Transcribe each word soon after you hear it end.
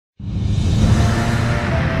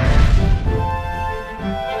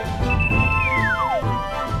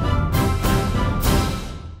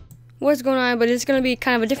what's going on, but it's gonna be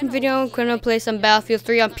kind of a different video. I'm gonna play some Battlefield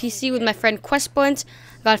 3 on PC with my friend Questpoints.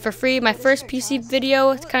 Got it for free. My first PC video.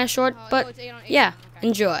 It's kind of short, but yeah,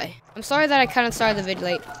 enjoy. I'm sorry that I kind of started the video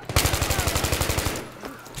late.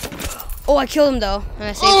 Oh, I killed him though, and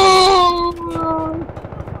I saved him.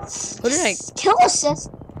 Who did I kill?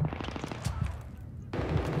 Assist.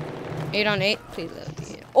 8 on 8, please let it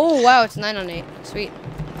be. Oh wow, it's 9 on 8. Sweet.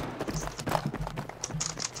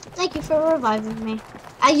 Thank you for reviving me.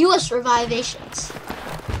 I use revivations.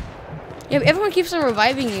 Yeah, but everyone keeps on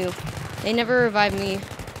reviving you. They never revive me.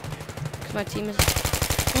 Cause my team is.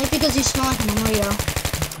 Maybe because you smell like an Oreo.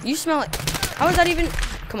 You smell like. How is that even?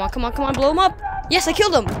 Come on, come on, come on! Blow him up! Yes, I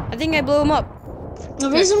killed him. I think I blew him up.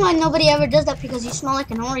 The reason why nobody ever does that because you smell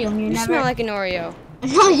like an Oreo and you never. Smell like an Oreo.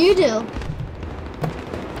 No, you do.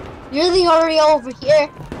 You're the Oreo over here.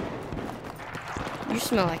 You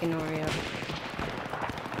smell like an Oreo.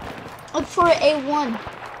 Look for A1.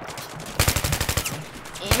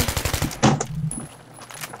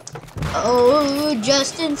 Oh,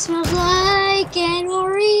 Justin smells like an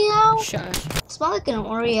Oreo. Shush. Smell like an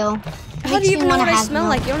Oreo. How do you even know what I smell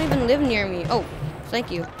like? You don't even live near me. Oh,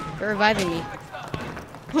 thank you for reviving me.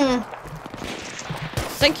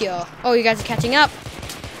 Thank you. Oh, you guys are catching up.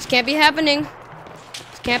 This can't be happening.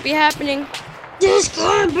 This can't be happening. This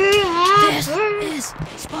can't be happening. This is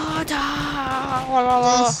Sparta.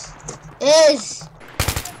 This.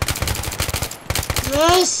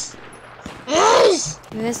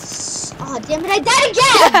 Oh, damn it, I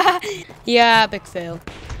died again! Yeah, big fail.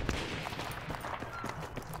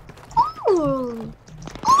 Ooh.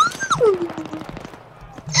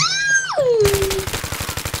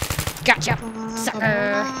 Gotcha,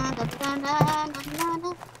 sucker.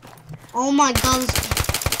 Oh my god.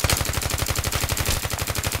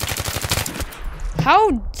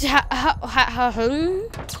 How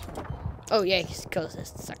oh yeah, he's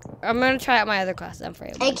closest. Sucker. I'm gonna try out my other class then for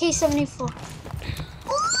you. AK-74.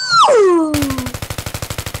 Ooh.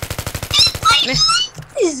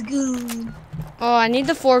 Is good. Oh, I need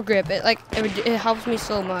the foregrip. It helps me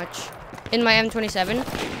so much in my M27,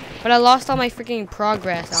 but I lost all my freaking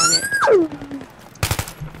progress on it.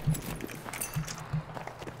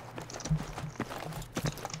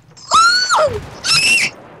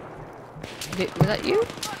 Was that you?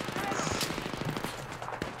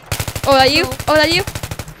 Oh, that you? Oh, that you?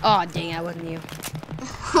 Oh, dang, that wasn't you.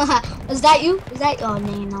 Is that you? Is that? Oh,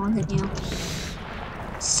 no, that wasn't you.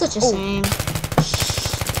 Such a shame.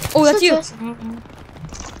 Oh, that's you.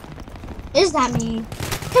 Is that me?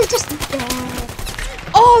 It's just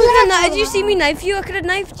Oh, did you see me knife you? I could have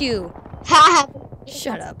knifed you.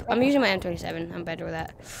 Shut up. I'm using my M27. I'm better with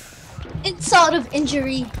that. Insult of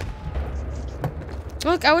injury.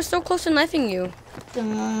 Look, I was so close to knifing you.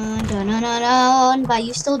 Dun, dun, dun, dun, dun, but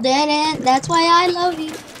you still didn't. That's why I love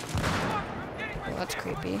you. Oh, that's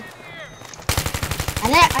creepy.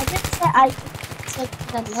 I didn't say I said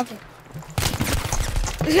I love it.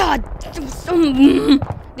 God,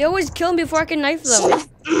 they always kill me before I can knife them.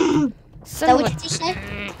 Is that what you just said?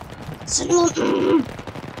 Son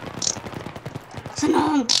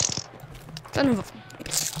of a.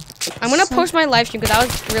 I'm gonna post my live stream because that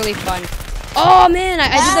was really fun. Oh man,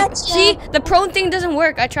 I did the see the prone thing doesn't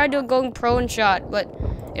work. I tried to go prone shot, but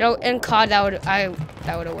you know in COD that would have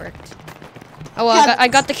worked. Oh well, I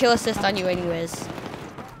got the kill assist on you anyways.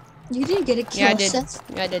 You didn't get a kill assist?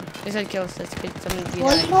 Yeah, I did. I said kill assist.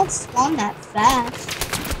 Well, you don't spawn that fast.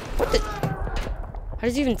 What the? How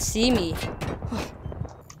does he even see me?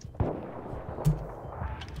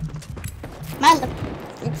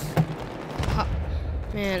 Oops.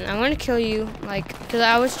 Man, I'm gonna kill you, cause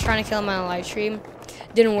I was trying to kill him on a live stream.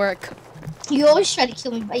 Didn't work. You always try to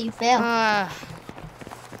kill me, but you fail. Oh,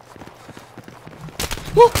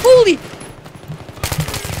 holy!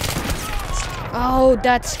 Oh,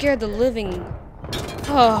 that scared the living.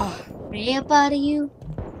 Oh. Way up out of you.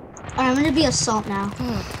 Alright, I'm gonna be assault now.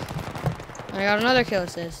 I got another kill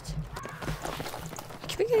assist. I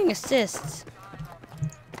keep getting assists.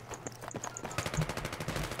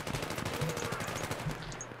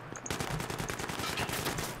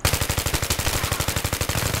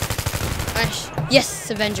 Yes,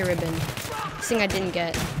 Avenger ribbon. This thing I didn't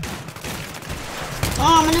get.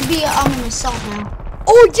 Oh, I'm an assault now.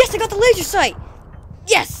 Oh yes, I got the laser sight.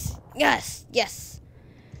 Yes, yes, yes.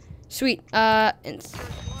 Sweet. Oh,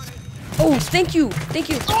 thank you, thank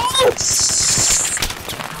you. What?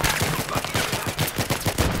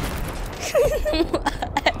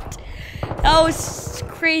 That was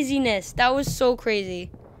craziness. That was so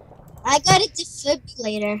crazy. I got a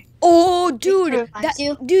defibrillator. Oh, dude,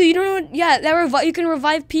 dude, you don't know? Yeah, you can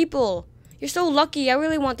revive people. You're so lucky. I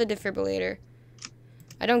really want the defibrillator.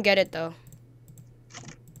 I don't get it though.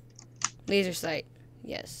 Laser sight.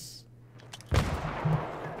 Yes.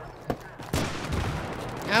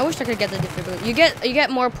 I wish I could get the defibrillator. You get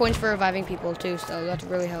more points for reviving people too, so that's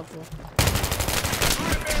really helpful.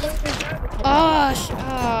 Oh,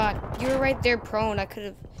 you were right there, prone. I could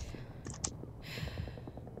have.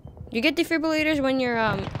 You get defibrillators when you're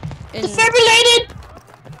Defibrillated.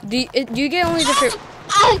 Do you get only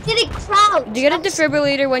I didn't crouch. Do you get a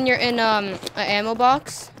defibrillator when you're in an ammo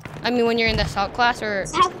box? I mean, when you're in the assault class, or?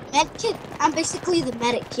 I have a med kit. I'm basically the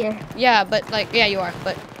medic here. Yeah, but like, yeah, you are.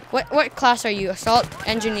 But what class are you? Assault,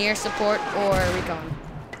 engineer, support, or recon?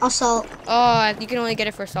 Assault. Oh, you can only get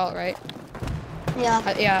it for assault, right? Yeah.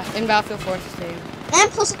 Yeah, in Battlefield 4 it's the same.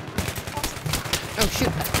 And plus. Oh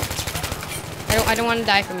shoot! I don't want to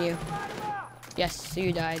die from you. Yes, so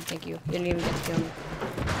you died. Thank you. You didn't even get to kill me.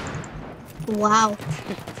 Wow.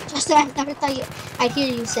 Justin, I never thought I'd hear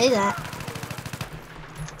you say that.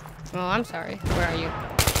 Oh, I'm sorry. Where are you?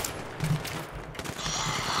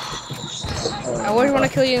 I always want to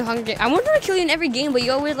kill you in Hunger Games. I want to kill you in every game, but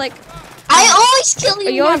you always like. I always kill you.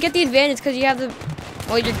 You always get the advantage because you have the.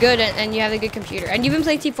 Well, you're good and you have a good computer, and you've been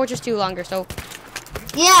playing Team Fortress 2 longer, so.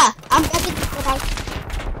 Yeah, I'm better.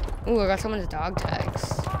 Ooh, I got someone's dog tags.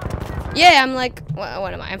 Yeah, I'm like,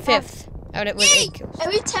 what am I? I'm 5th out with 8 kills.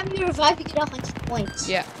 Every time you revive, you get 100 points.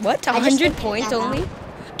 Yeah. What? 100 points only?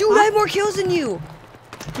 Dude, I have more kills than you.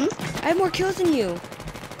 I have more kills than you.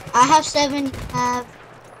 I have 7. You have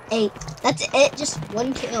 8. That's it. Just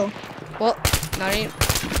 1 kill. Well, not even.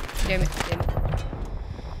 Damn it.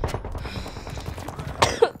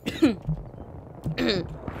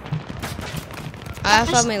 I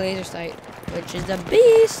also have my laser sight, which is a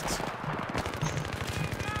beast.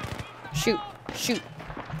 Shoot.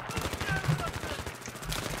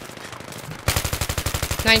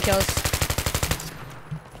 9 kills.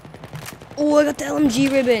 Oh, I got the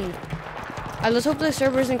LMG ribbon. Let's hope the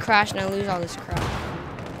server doesn't crash and I lose all this crap.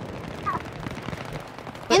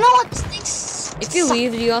 You know what stinks? If you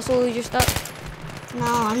leave, do you also lose your stuff? No,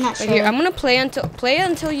 I'm not sure. Here, I'm gonna play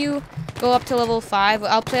until you go up to level 5.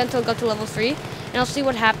 I'll play until I go to level 3, and I'll see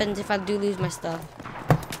what happens if I do lose my stuff.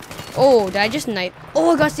 Oh, did I just snipe?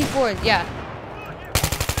 Oh, I got C4. Yeah.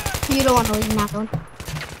 You don't want to leave now, though.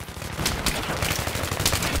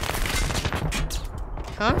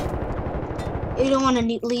 Huh? You don't want to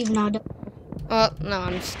leave now, though. No,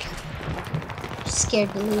 I'm just scared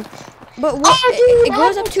to leave. But what? It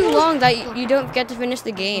goes up too long that you don't get to finish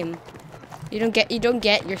the game. You don't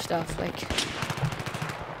get your stuff. Like.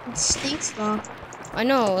 It stinks though. I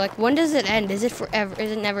know. Like, when does it end? Is it forever?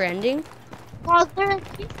 Is it never ending? Well,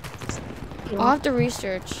 I'll have to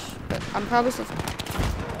research, but I'm probably still.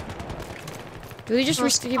 Do they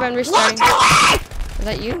just keep on restarting? Is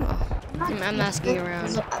that you? Oh, I'm asking around.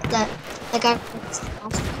 That guy.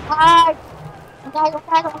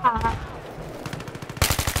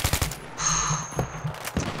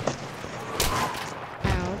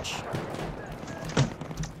 Ouch.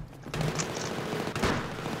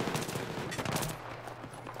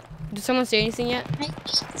 Did someone say anything yet?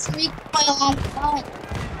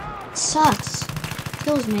 Sucks.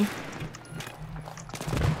 Kills me.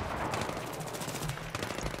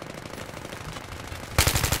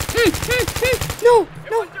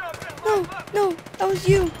 No, that was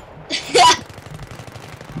you.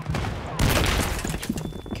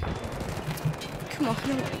 Come on,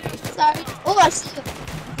 no. Sorry. Oh, I see you.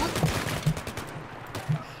 Oh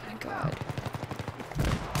my god.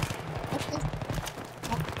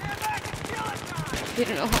 You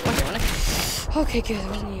don't know how much I want to. Okay, good. That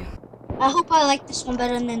wasn't you. I hope I like this one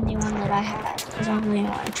better than the one that I had, because I really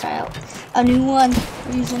want to try out a new one.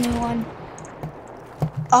 Use a new one.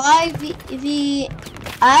 IRNVIR1.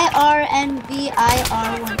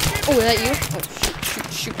 Oh, is that you? Oh,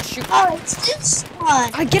 shoot. Oh, it's this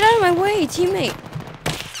one. Get out of my way, teammate.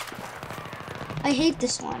 I hate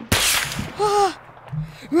this one.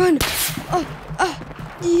 Run. Oh,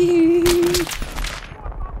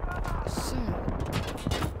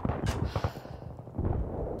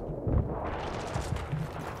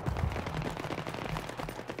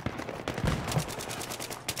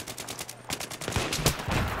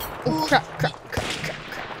 crap.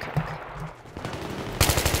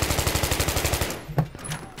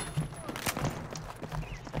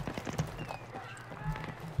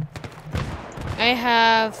 I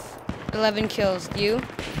have 11 kills. Do you?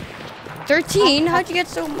 13? How'd you get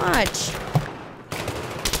so much?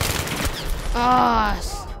 I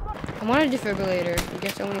want a defibrillator. You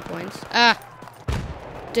get so many points.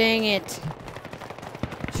 Dang it.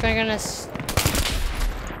 Trying gonna.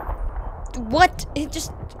 What? It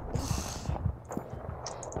just.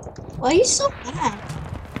 Why are you so mad?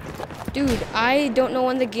 Dude, I don't know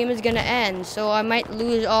when the game is gonna end, so I might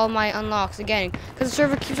lose all my unlocks again. Because the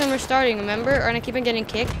server keeps on restarting, remember? And I keep on getting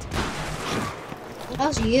kicked. That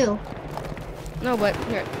was you. No, but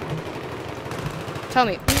here. Tell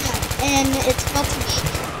me. Yeah, and it's about to be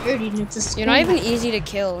 30 and it's a school. You're not even easy to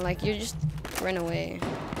kill. Like, you just run away.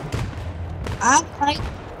 I'm like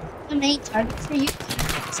the main target for you.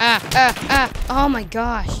 Oh my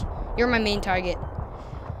gosh. You're my main target.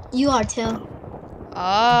 You are too. Oh,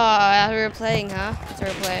 that's what we were playing, huh? That's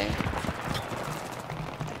what we're playing.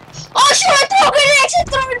 Oh shit, I threw a grenade! I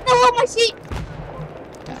threw it below my feet!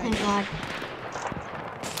 Oh my god.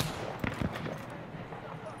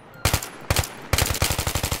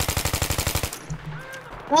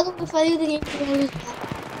 Well, if I do the game, I'm gonna lose that.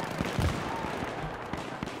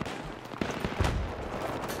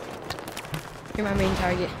 You're my main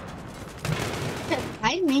target.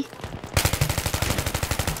 Hide me.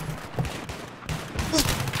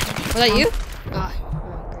 Was that you? Oh,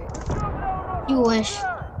 great. You wish.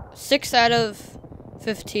 6 out of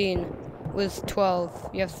 15 was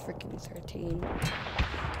 12. You have freaking 13.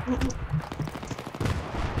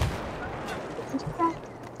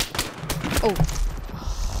 Oh.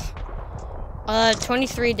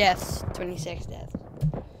 23 deaths. 26 deaths.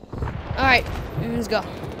 Alright, let's go.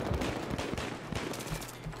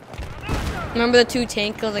 Remember the 2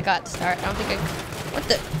 tank kills I got at the start? I don't think I... What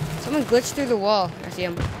the... Someone glitched through the wall. I see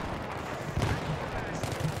him.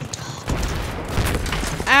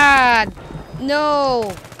 Ah!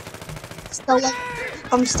 No!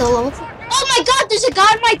 I'm still level 4. Oh my god, there's a guy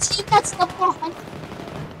on my team that's level 100.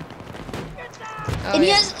 Oh, and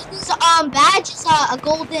yeah. his badge is a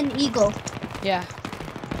golden eagle. Yeah.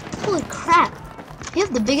 Holy crap. You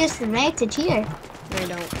have the biggest advantage here. No, I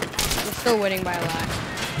don't. We're still winning by a lot.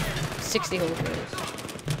 60 whole kills.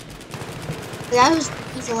 Yeah,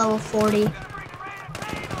 he's a level 40.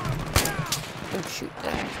 Oh shoot,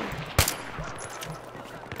 that actually.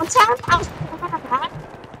 One time I was on a map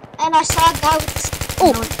and I saw a guy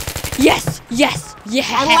with Yes! Yes! Yeah!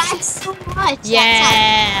 I lagged so much.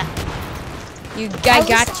 Yeah! I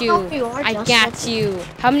got you. I got you.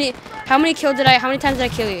 How many times did I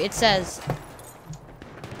kill you? It says.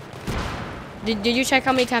 Did you check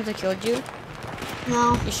how many times I killed you?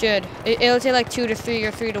 No. You should. It'll take like 2 to 3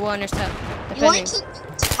 or 3 to 1 or something. You only killed me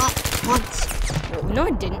once. Oh, no,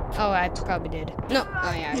 I didn't. Oh, I probably did. No.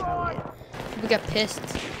 Oh, yeah, I probably did. We got pissed.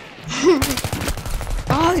 Oh,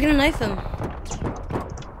 I was gonna knife him.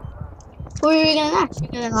 Who are you gonna knife?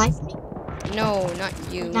 You're gonna knife me? No, not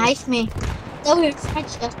you. Knife me. No, we're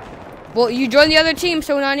friends. Well, you joined the other team,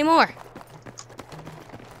 so not anymore.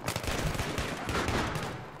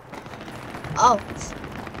 Oh.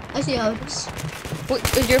 I see how it is. Well,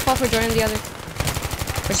 it was your fault for joining the other.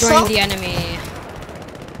 For joining the enemy.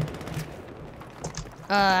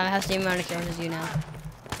 I have the same amount of kills as you now.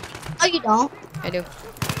 No, you don't. I do.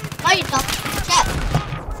 No, you don't. Check.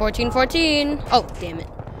 14-14. Oh, damn it.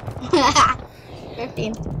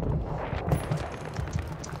 15.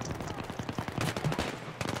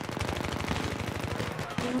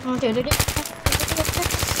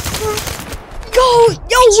 Go!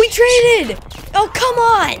 Yo, we traded! Oh, come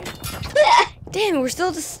on! Damn it, we're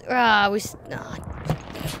still just... we still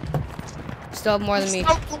have more than me.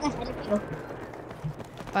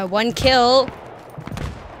 By 1 kill.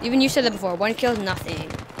 Even you said that before. 1 kill is nothing.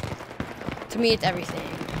 To me, it's everything.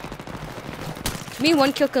 To me,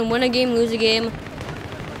 1 kill can win a game, lose a game,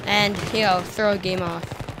 and, you know, throw a game off.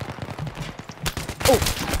 Oh,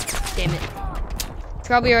 damn it.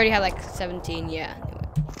 Probably already had like 17, yeah.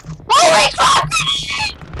 Holy crap!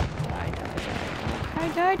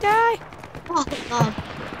 Die. Oh, God.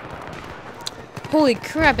 Holy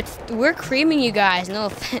crap, we're creaming you guys, no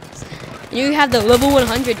offense. You have the level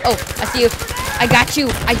 100. Oh, I see you. I got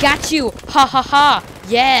you. Ha ha ha.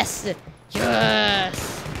 Yes.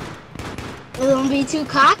 Yes. Don't be too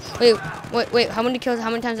cocky. Wait. How many times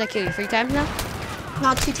did I kill you? 3 times now?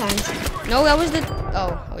 Not 2 times. No, that was the...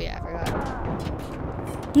 Oh yeah, I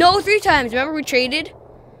forgot. No, 3 times. Remember we traded?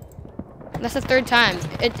 That's the 3rd time.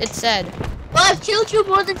 It said. Well, I've killed you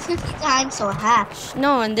more than 50 times, so half.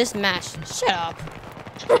 No, in this match. Shut up.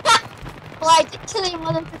 Well, I did kill you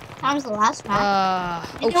more than 50 times the last match.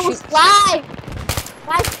 And it was live.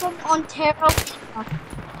 Live from Ontario.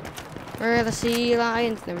 Where are the sea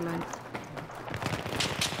lions? Never mind.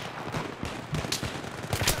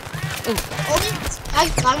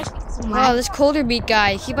 Wow, this colder beat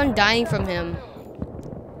guy. Keep on dying from him.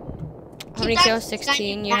 How many kills?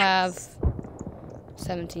 16. You have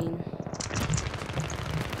 17.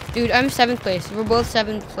 Dude, I'm 7th place. We're both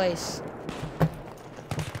 7th place.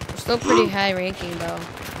 We're still pretty high ranking though.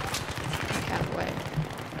 Halfway.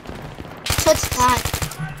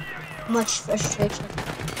 much frustration.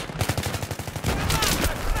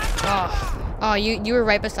 Oh, you were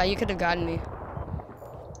right beside. You could have gotten me.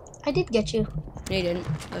 I did get you. No, you didn't.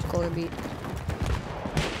 That's cool to beat.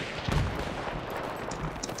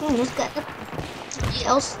 Who's got somebody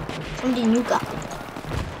else? Somebody new got.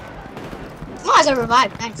 Oh, I got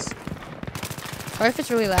revived. Nice. Or if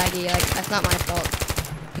it's really laggy, like that's not my fault.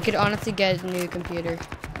 You could honestly get a new computer.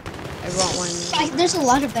 I want one. There's a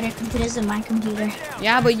lot of better computers than my computer.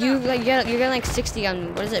 Yeah, but you like you're getting like 60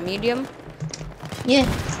 on what is it, medium? Yeah.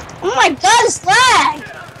 Oh my god, it's lag!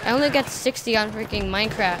 I only get 60 on freaking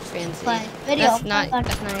Minecraft fancy. Video. That's not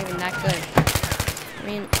even that good. I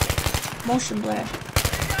mean, motion blur.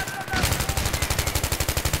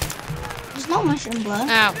 There's no motion blur.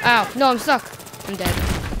 Ow, ow. No, I'm stuck. I'm dead.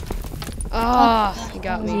 Oh, you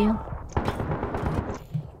got me.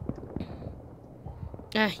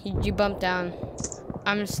 You bumped down.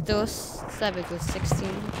 I'm still 7th with 16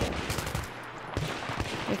 kills.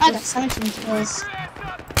 I got 17 kills.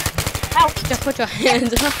 Ow. Just put your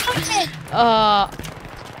hands up.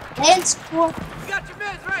 Lance 4. You got your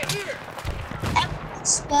meds right here.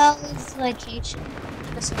 Spells location.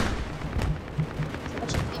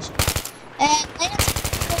 And Lance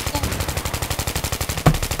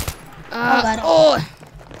 4. Oh.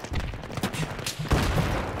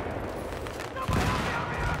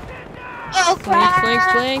 Oh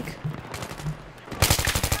crap! Flank.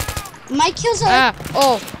 My kills are.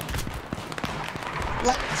 Oh.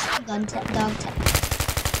 Like shotgun dog tag.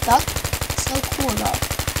 Dog? So cool, dog.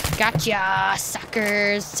 Gotcha,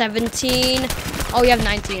 suckers. 17. Oh, you have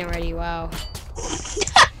 19 already. Wow.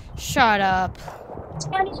 Shut up.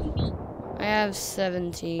 I have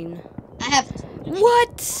 17. I have.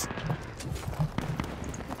 What?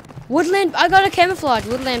 Woodland. I got a camouflage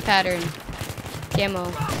woodland pattern.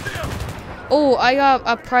 Camo. Oh, I got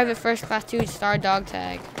a private first class 2-star dog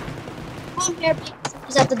tag. Come here,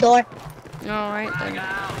 he's at the door. All right then.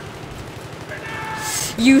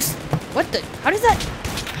 What the? How does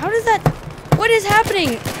that? What is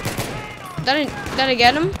happening? Did I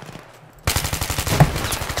get him?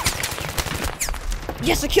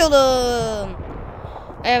 Yes, I killed him.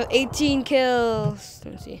 I have 18 kills.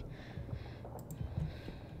 Let me see.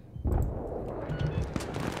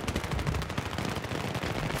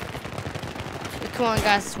 Come on,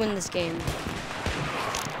 guys, let's win this game.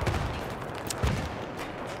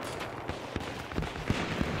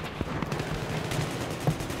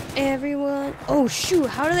 Everyone. Oh shoot!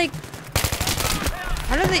 How do they?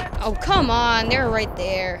 Oh come on! They're right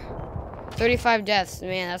there. 35 deaths.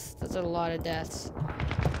 Man, that's a lot of deaths.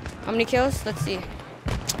 How many kills? Let's see.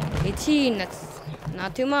 18. That's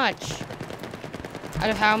not too much.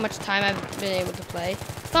 Out of how much time I've been able to play.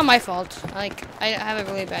 It's not my fault. Like I have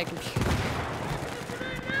a really bad computer.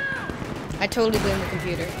 I totally blame the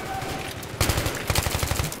computer.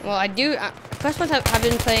 Well, I do. Questpoints have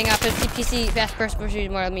been playing PC fast person shooters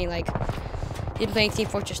more than me. Like, you've been playing Team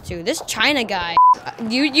Fortress 2. This China guy.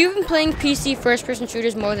 You've been playing PC first person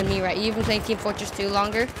shooters more than me, right? You've been playing Team Fortress 2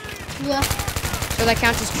 longer. Yeah. So that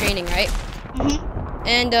counts as training, right? Mhm.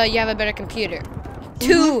 And you have a better computer.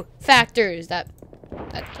 2 factors that's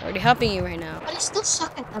already helping you right now. But I still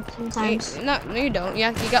suck at them sometimes. No, you don't.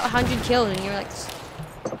 You got 100 kills, and you're like.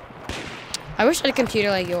 I wish I had a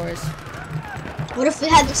computer like yours. What if we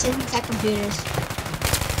had the same exact computers?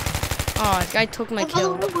 Oh, this guy took my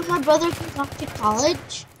kill. When my brother goes off to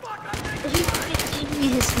college, he gave me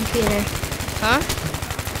his computer. Huh?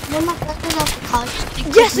 When my brother goes off to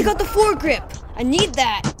college, yes, I got the foregrip. I need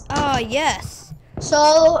that. Oh, yes.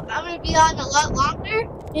 So I'm gonna be on a lot longer.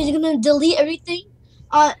 He's gonna delete everything,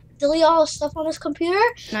 delete all the stuff on his computer.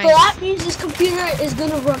 Nice. So that means this computer is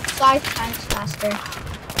gonna run 5 times faster.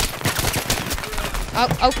 Oh,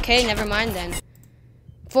 okay, never mind then.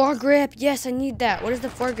 Foregrip, yes, I need that. What does the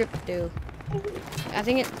foregrip do? I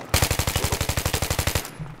think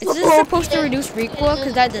is this supposed to reduce recoil?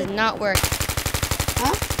 Because that does not work.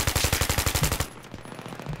 Huh?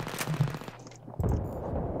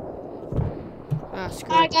 Oh,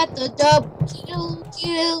 screw I it. got the dub. Kill.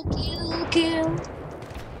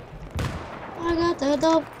 I got the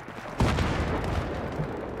dub.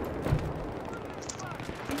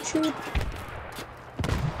 Shoot.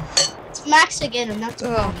 It's max again, and that's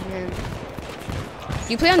Oh, man.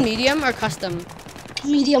 You play on medium or custom?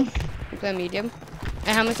 medium. You play on medium?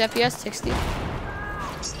 And how much FPS? 60?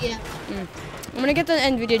 Yeah. I'm gonna get the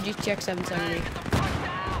NVIDIA GTX 770.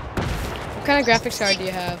 What kind of graphics card do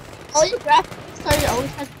you have? All your graphics cards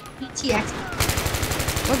always have GTX.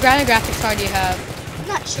 What kind of graphics card do you have? I'm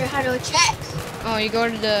not sure how to check. Oh, you go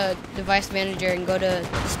to the device manager and go to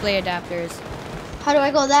display adapters. How do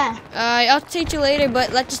I go there? I'll teach you later,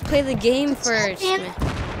 but let's just play the game first.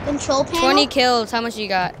 Control panel? 20 kills. How much you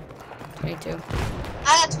got? 22.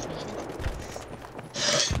 I got 20.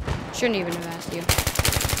 Shouldn't even have asked you.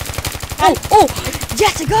 Oh!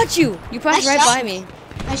 Yes, I got you! You passed right by me.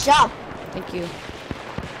 Nice job. Thank you.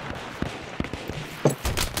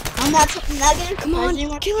 I'm not taking that again. Come on,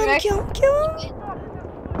 kill him.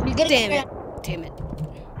 You get Damn it.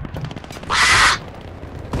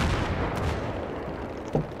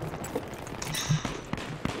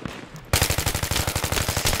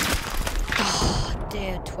 Oh,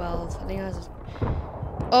 damn, 12. I think I was...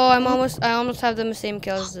 Oh, I almost have the same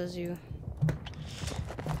kills as you.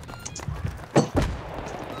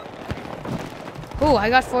 Oh, I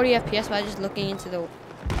got 40 FPS by just looking into the...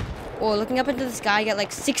 Oh, looking up into the sky, I got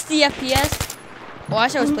like 60 FPS. Oh, I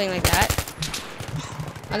wish I was playing like that.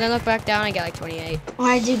 And then look back down, I get like 28.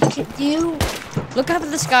 Alright, do you... Look up at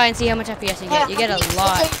the sky and see how much FPS you get. You get a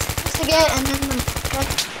lot. To get, and then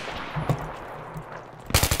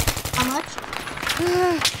how much?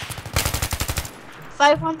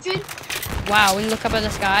 500? Wow, when you look up at the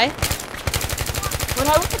sky? When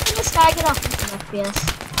I look up in the sky, I get 100 FPS.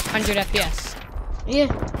 100 FPS. Yeah.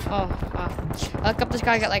 Oh, wow. I look up the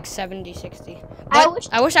sky, I got like 70, 60. But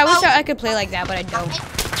I wish I could play like that, but I don't.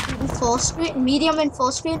 Full screen, medium and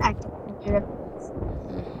full screen, I can do it.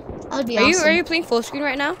 That would be awesome. Are you playing full screen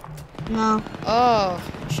right now? No. Oh,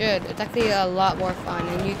 you should. It's actually a lot more fun,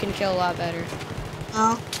 and you can kill a lot better.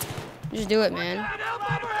 No. Just do it, man.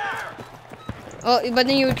 Oh, but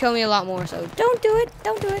then you would kill me a lot more, so don't do it.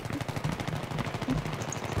 Don't do it.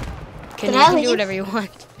 You can do whatever you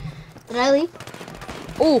want. Did I leave?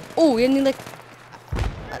 Oh, you need like...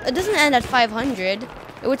 It doesn't end at 500.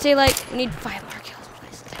 It would say like, you need 5 more kills,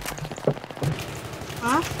 please.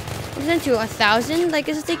 Huh? It's into 1,000? Like,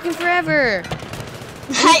 it's taking forever.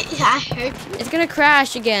 I heard you. It's gonna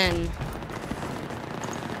crash again.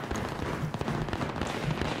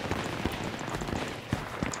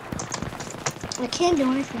 I can't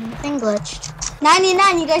do anything. The thing glitched.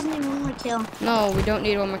 99, you guys need one more kill. No, we don't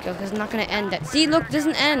need one more kill because it's not gonna end that. See, look, it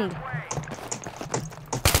doesn't end.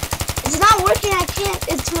 It's not working. I can't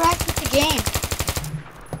interact with the game.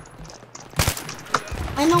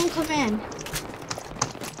 I know, come in.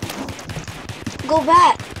 Go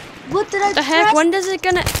back. What did I What the heck? When does it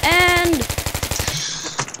gonna end?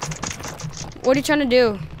 What are you trying to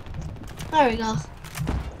do? There we go. You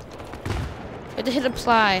have to hit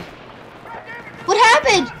apply. What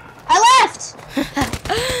happened? I left.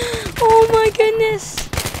 Oh my goodness.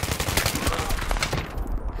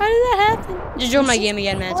 How did that happen? Just join my game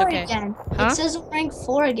again, man. It's okay. Again. Huh? It says rank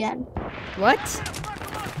 4 again. What?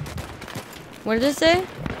 What did it say?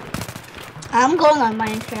 I'm going on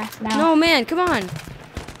Minecraft now. No, man. Come on.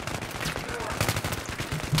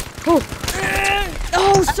 Oh.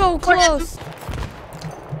 Oh, so close.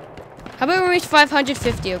 How about we reach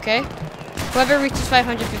 550, okay? Whoever reaches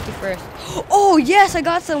 550 first. Oh, yes, I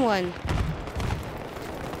got someone.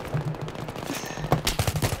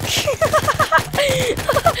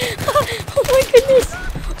 Oh my goodness.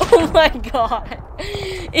 Oh my god.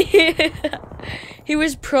 He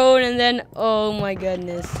was prone and then, oh my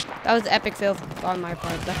goodness. That was an epic fail on my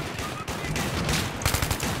part.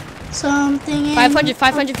 Something 500,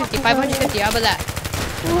 550, 550. How about that?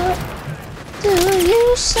 What do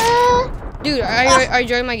you say? Dude, are you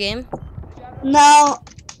enjoying my game? No.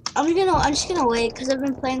 I'm just gonna wait because I've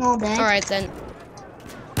been playing all day. Alright then.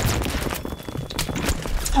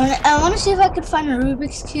 I want to see if I could find a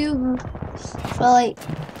Rubik's Cube for like...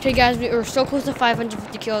 Okay guys, we're so close to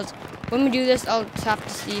 550 kills. When we do this, I'll have to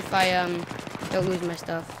see if I don't lose my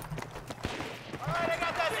stuff. Alright, I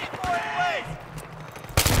got that C4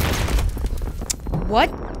 in place. What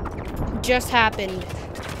just happened?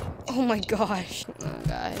 Oh my gosh. Oh,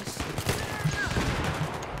 guys.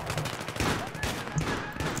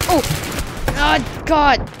 Oh! Oh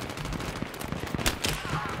God!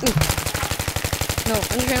 Ooh. No, I'm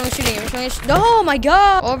just randomly shooting. Oh my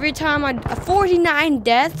god! Every time 49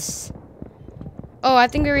 deaths. Oh, I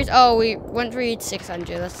think we reached. Oh, we reached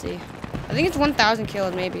 600. Let's see. I think it's 1,000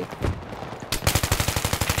 kills, maybe.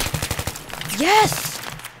 Yes!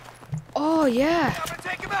 Oh yeah. I'm gonna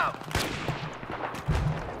take him out.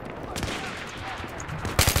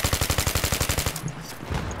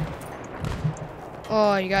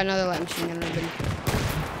 Oh, you got another light machine gun ribbon.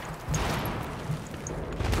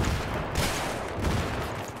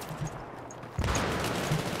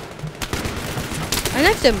 I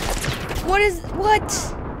knifed him.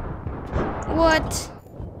 What?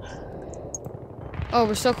 Oh,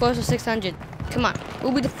 we're so close to 600. Come on.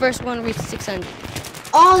 We'll be the first one to reach 600.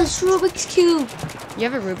 Oh, this Rubik's Cube. You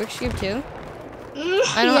have a Rubik's Cube too?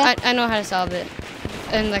 I know how to solve it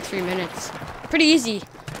in like 3 minutes. Pretty easy.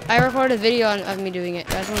 I recorded a video of me doing it.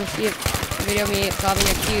 If you guys want to see a video of me solving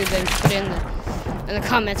a cube, then put it in the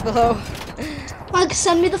comments below. Mike,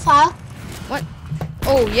 send me the file. What?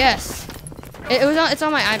 Oh yes. It's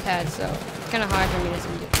on my iPad, so it's kind of hard for me to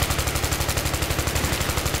send it.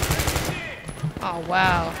 Oh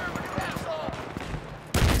wow.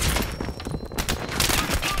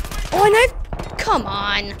 Oh, a knife! Come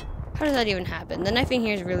on. How does that even happen? The knifing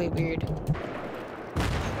here is really weird.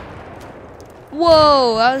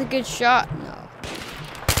 Whoa, that was a good shot. No.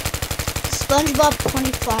 SpongeBob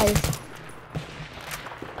 25.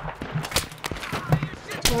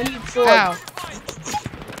 24. Ow.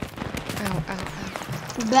 Ow, ow,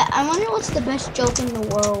 ow. I wonder what's the best joke in the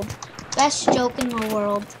world. Best joke in the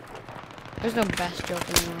world. There's no best joke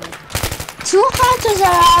in the world. 2 hunters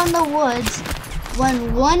are out in the woods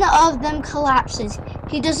when one of them collapses.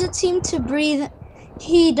 He doesn't seem to breathe.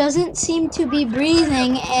 He doesn't seem to be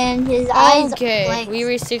breathing, and his eyes. Okay, blank. we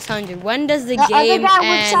reached 600. When does the The other game guy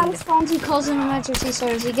whips out end? his phone. He calls an emergency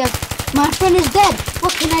service. He goes, "My friend is dead.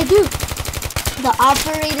 What can I do?" The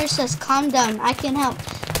operator says, "Calm down. I can help.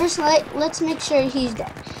 First, let's make sure he's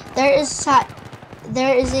dead." There is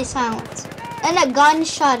a silence, and a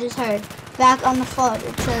gunshot is heard. Back on the phone,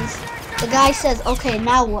 the guy says, "Okay,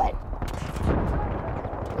 now what?"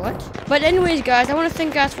 What? But anyways, guys, I want to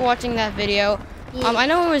thank you guys for watching that video. Yeah. I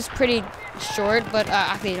know it was pretty short, but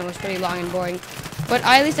actually, it was pretty long and boring. But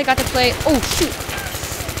at least I got to play. Oh shoot!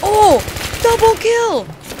 Oh, double kill!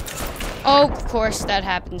 Oh, of course, that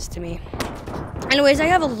happens to me. Anyways, I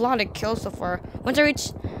have a lot of kills so far. Once I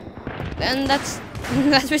reach, and that's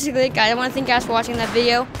basically it, guys. I want to thank you guys for watching that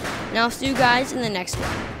video, and I'll see you guys in the next one.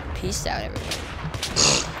 Peace out, everybody.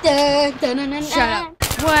 Shut up.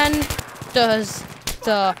 When does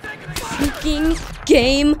the freaking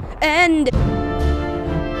game end?